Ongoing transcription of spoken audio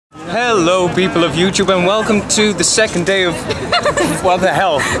Hello people of YouTube and welcome to the second day of, what the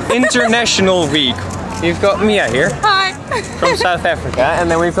hell, International Week. You've got Mia here. Hi. From South Africa, and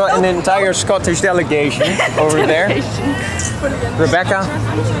then we've got an entire Scottish delegation over there. Rebecca.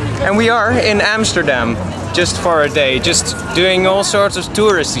 And we are in Amsterdam just for a day, just doing all sorts of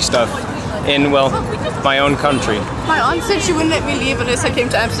touristy stuff in, well, my own country. My aunt said she wouldn't let me leave unless I came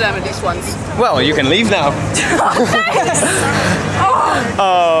to Amsterdam at least once. Well, you can leave now.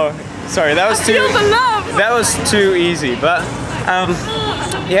 Oh, sorry, that was too. Feel the love. That was too easy, but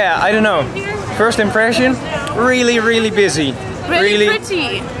yeah, I don't know. First impression, really busy. Really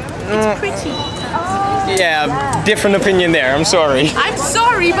pretty. It's pretty. Yeah, different opinion there. I'm sorry. I'm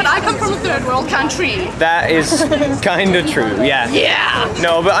sorry, but I come from a third world country. That is kind of true. Yeah. Yeah.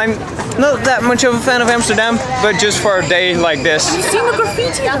 No, but I'm not that much of a fan of Amsterdam, but just for a day like this. Have you seen the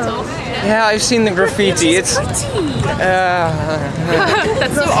graffiti though? Yeah, I've seen the graffiti. It's that's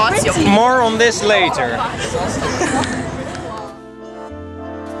so awesome. More on this later.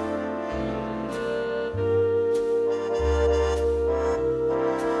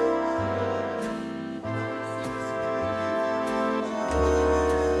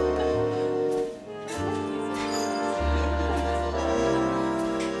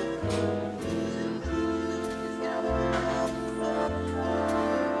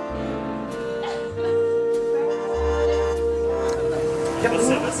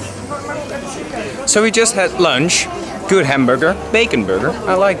 So we just had lunch, good hamburger, bacon burger.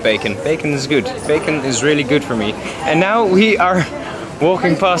 I like bacon, bacon is good. Bacon is really good for me. And now we are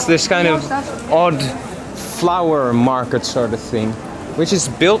walking past this kind of odd flower market sort of thing, which is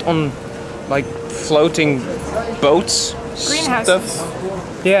built on like floating boats. Greenhouses. Stuff.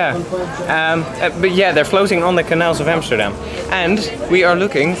 Yeah, but yeah, they're floating on the canals of Amsterdam. And we are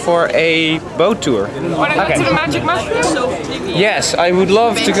looking for a boat tour. Want to go to the Magic Mushroom? Yes, I would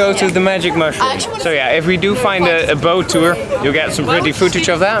love to go to the Magic Mushroom. So yeah, if we do find a boat tour, you'll get some pretty footage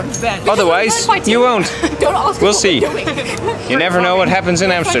of that. Otherwise, you won't. We'll see. You never know what happens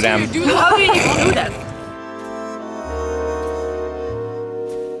in Amsterdam. How do you do that?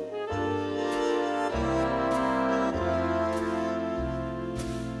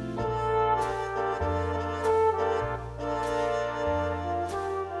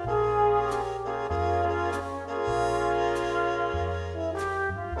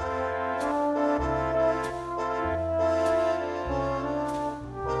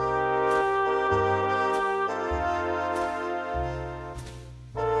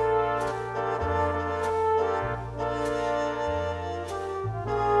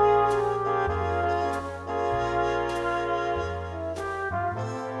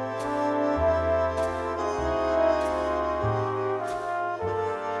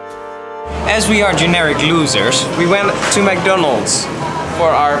 As we are generic losers, we went to McDonald's for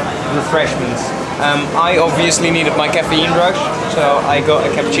our refreshments. I obviously needed my caffeine rush, so I got a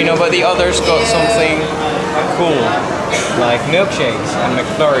cappuccino, but the others got something cool, like milkshakes and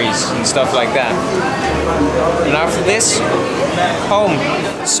McFlurries and stuff like that. And after this, home.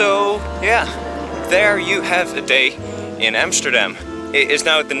 So yeah, there you have a day in Amsterdam. It is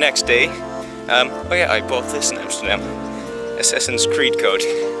now the next day. Oh yeah, I bought this in Amsterdam. Assassin's Creed code,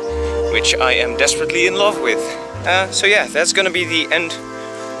 which I am desperately in love with. So yeah, that's gonna be the end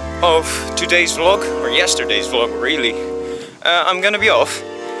of today's vlog, or yesterday's vlog really. I'm gonna be off.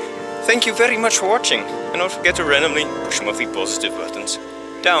 Thank you very much for watching, and don't forget to randomly push some of the positive buttons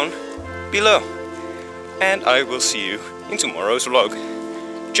down below. And I will see you in tomorrow's vlog.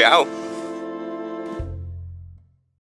 Ciao!